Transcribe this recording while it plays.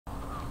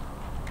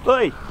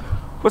Oi,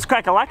 what's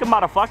crack-a-lacka,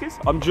 motherfuckers?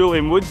 I'm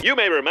Julian Woods. You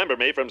may remember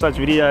me from such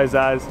videos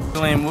as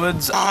Julian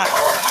Woods.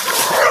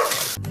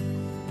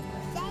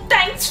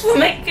 Thanks for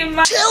making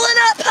my chilling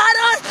up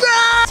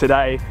bro.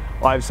 Today,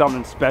 I have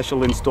something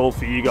special in store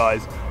for you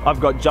guys.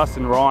 I've got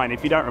Justin Ryan.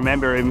 If you don't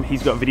remember him,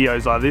 he's got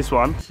videos like this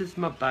one. This is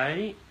my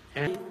bait.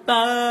 And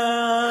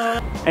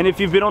if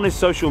you've been on his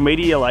social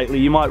media lately,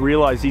 you might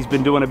realise he's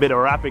been doing a bit of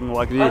rapping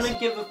like this. I don't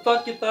give a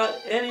fuck about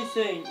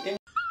anything.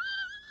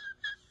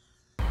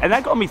 And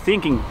that got me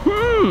thinking,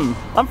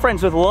 I'm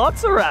friends with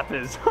lots of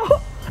rappers.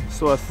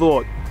 So I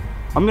thought,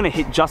 I'm gonna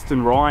hit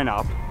Justin Ryan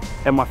up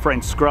and my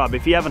friend Scrub.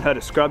 If you haven't heard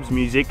of Scrub's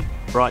music,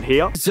 right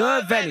here. I ain't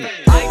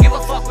give a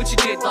fuck what you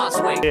did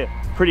last week. Yeah,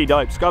 pretty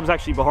dope. Scrub's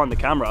actually behind the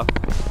camera.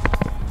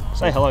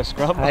 Say hello,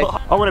 Scrub. Hey.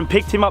 I went and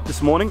picked him up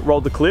this morning,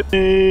 rolled the clip.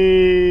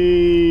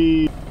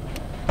 Hey.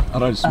 I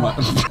don't smoke.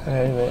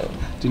 Hey man.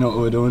 Do you know what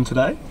we're doing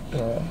today?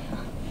 Yeah.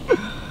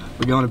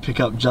 We're going to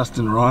pick up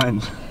Justin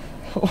Ryan.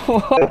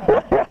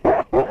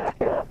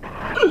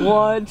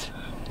 What?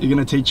 You're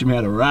going to teach him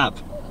how to rap.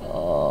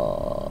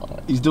 Oh.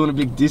 He's doing a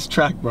big diss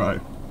track, bro.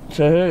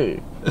 To who?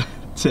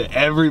 To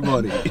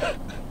everybody.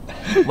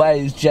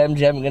 Wait, is Jem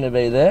gonna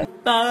be there?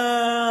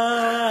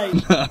 I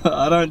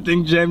don't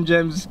think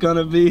Jem's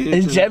gonna be here.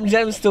 Is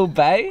Jem still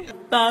bae?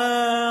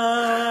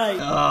 Oh,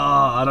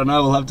 I don't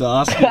know, we'll have to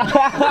ask him.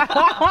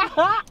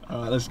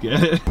 Alright, let's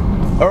get it.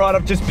 Alright,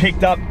 I've just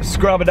picked up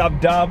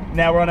Scrub-a-dub-dub.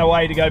 Now we're on our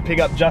way to go pick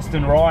up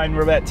Justin Ryan.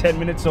 We're about 10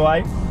 minutes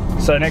away.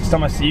 So next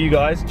time I see you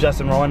guys,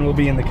 Justin Ryan will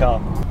be in the car.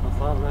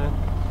 What's up, man?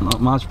 Not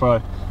much,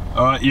 bro.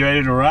 Alright, you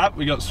ready to rap?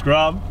 We got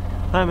Scrub.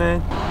 Hi,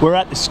 man. We're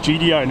at the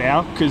studio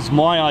now because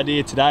my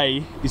idea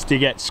today is to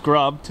get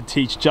Scrub to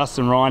teach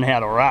Justin Ryan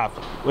how to rap.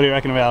 What do you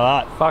reckon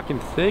about that?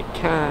 Fucking sick,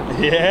 cunt.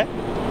 Yeah?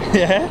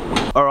 Yeah?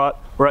 Alright,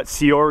 we're at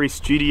Syori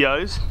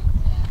Studios.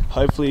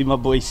 Hopefully my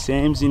boy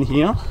Sam's in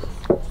here.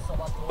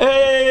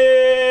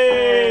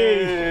 Hey!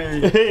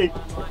 Hey!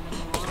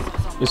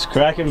 Just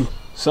cracking.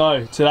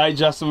 So, today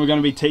Justin, we're going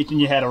to be teaching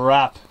you how to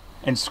rap.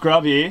 And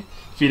Scrub here,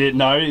 if you didn't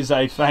know, is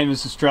a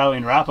famous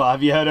Australian rapper.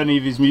 Have you heard any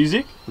of his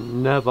music?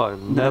 Never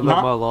in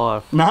my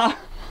life. Nah?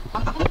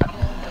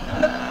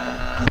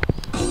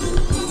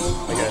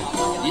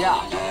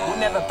 Yeah. We'll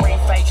never bring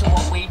fate to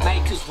what we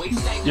make cause we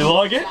stay. You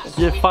like it?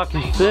 You're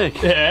fucking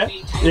sick. Yeah?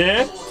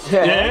 Yeah?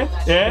 Yeah?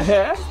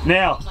 Yeah?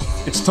 Now,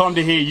 it's time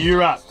to hear you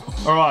rap.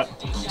 Alright,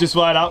 just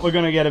wait up, we're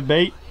gonna get a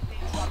beat.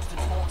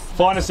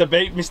 Find us a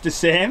beat, Mr.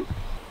 Sam.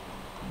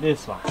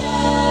 This one.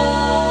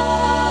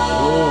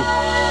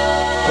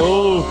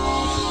 Oh,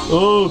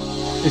 oh,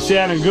 it's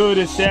sounding good,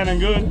 it's sounding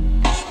good.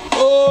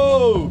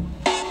 Oh,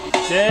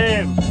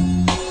 damn.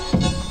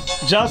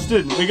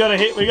 Justin, we gotta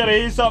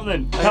hear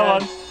something. Come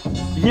on.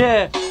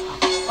 Yeah.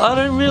 I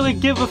don't really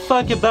give a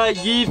fuck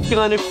about you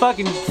gonna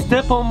fucking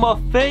step on my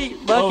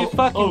feet like a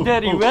fucking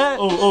daddy rat.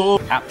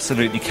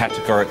 Absolutely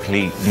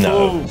categorically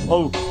no.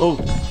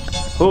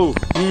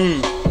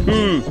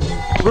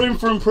 Room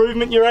for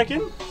improvement, you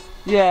reckon?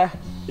 Yeah.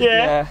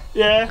 Yeah.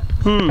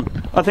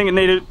 I think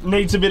it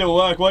needs a bit of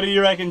work. What do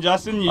you reckon,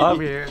 Justin? I'm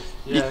here.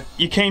 Yeah.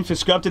 You keen for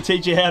Scrub to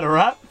teach you how to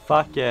rap?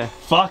 Fuck yeah.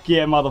 Fuck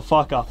yeah,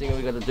 motherfucker. I think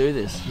we gotta do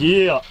this.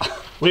 Yeah.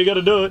 We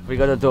gotta do it. We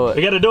gotta do it.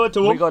 We gotta do it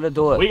to him. We gotta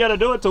do it. We gotta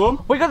do it to him.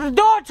 We gotta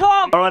do it,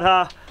 Tom!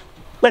 Alright,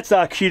 let's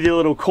cue the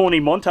little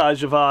corny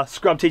montage of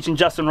Scrub teaching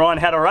Justin Ryan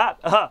how to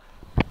rap.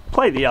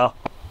 Play the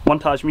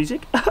montage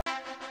music.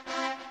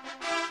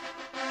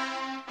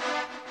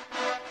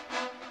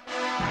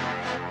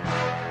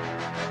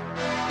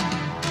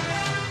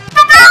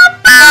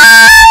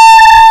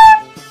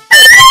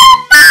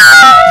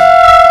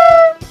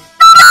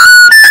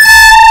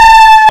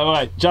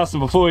 Alright, Justin,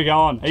 before we go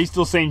on, are you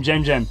still seeing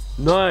Jem?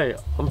 No,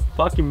 I'm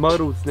fucking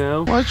models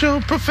now. Watch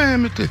your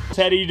profanity.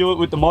 How do you do it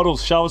with the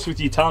models? Show us with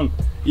your tongue.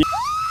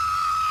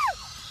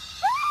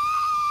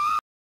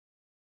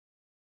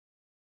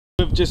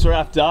 We've just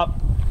wrapped up.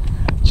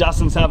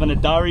 Justin's having a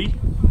durry.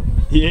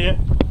 Yeah.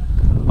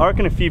 I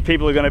reckon a few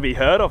people are going to be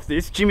heard off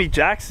this. Jimmy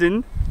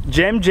Jackson,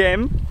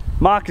 Jem,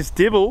 Marcus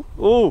Dibble.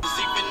 Ooh.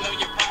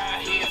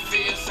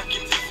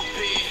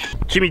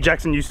 Jimmy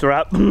Jackson used to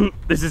rap.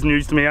 This is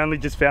news to me. I only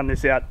just found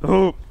this out.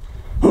 Ooh.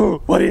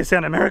 Ooh. Why do you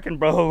sound American,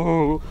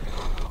 bro?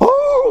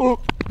 Ooh.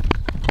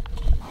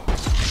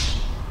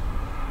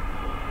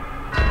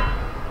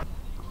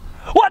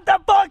 What the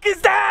fuck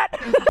is that?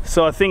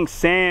 So I think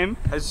Sam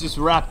has just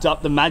wrapped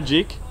up the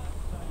magic.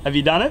 Have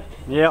you done it?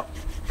 Yep.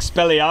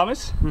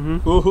 Expelliarmus?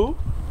 Woohoo.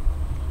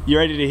 You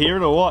ready to hear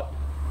it or what?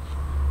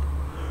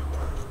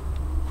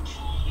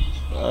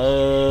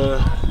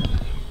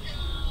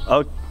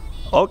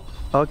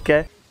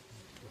 Okay.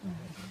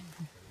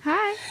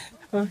 Hi.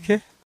 Okay.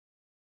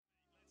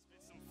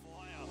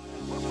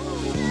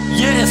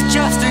 Yeah, it's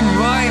Justin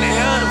Ryan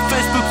here.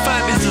 Facebook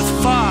famous as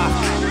fuck.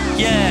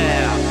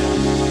 Yeah.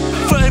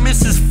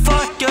 Famous as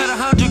fuck. Got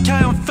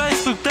 100k on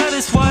Facebook. That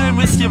is why I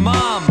miss your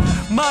mom.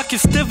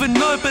 Marcus Devon,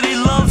 nobody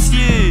loves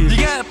you. You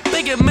got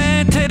bigger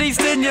man titties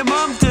than your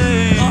mom do.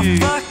 I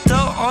fucked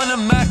up on a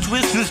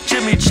mattress with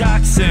Jimmy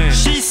Jackson.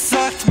 She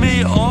sucked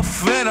me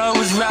off when I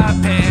was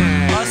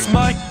rapping. I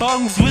smoked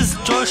songs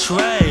with Josh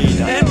Raid.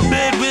 In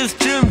bed with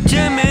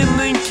Jim and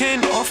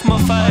Lincoln off my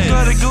face. I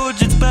got a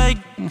gorgeous babe,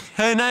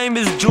 her name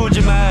is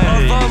Georgia May.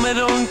 I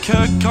vomited on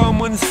Kirk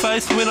Conway's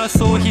face when I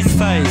saw his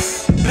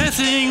face.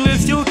 Pissing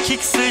with your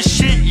kicks the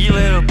shit, you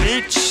little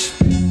bitch.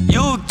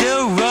 Your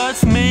girl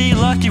rides me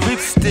like a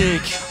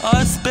ripstick.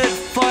 I spit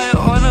fire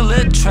on a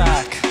lit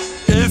track.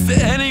 If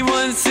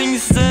anyone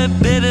sings that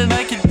better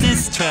make a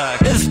diss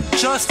track. It's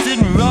Justin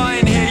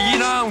Ryan here, you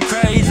know I'm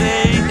crazy.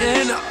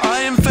 And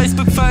I am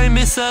Facebook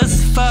famous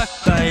as fuck,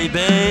 baby.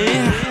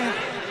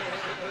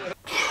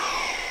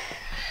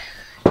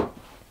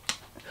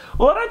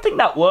 Well, I don't think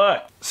that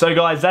worked. So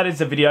guys, that is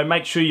the video.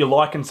 Make sure you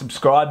like and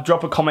subscribe.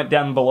 Drop a comment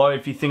down below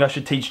if you think I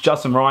should teach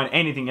Justin Ryan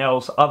anything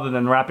else other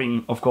than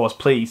rapping, of course,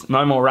 please.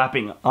 No more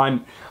rapping. I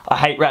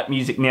hate rap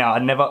music now.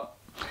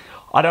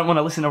 I don't want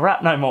to listen to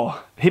rap no more.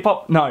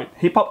 Hip-hop, no.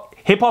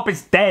 Hip-hop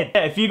is dead.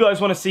 Yeah, if you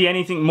guys want to see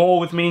anything more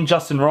with me and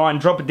Justin Ryan,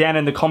 drop it down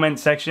in the comment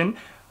section.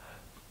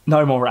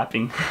 No more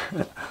rapping.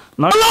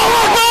 No.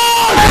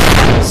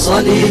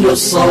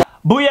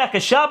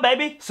 Booyakasha,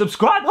 baby.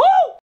 Subscribe. Woo!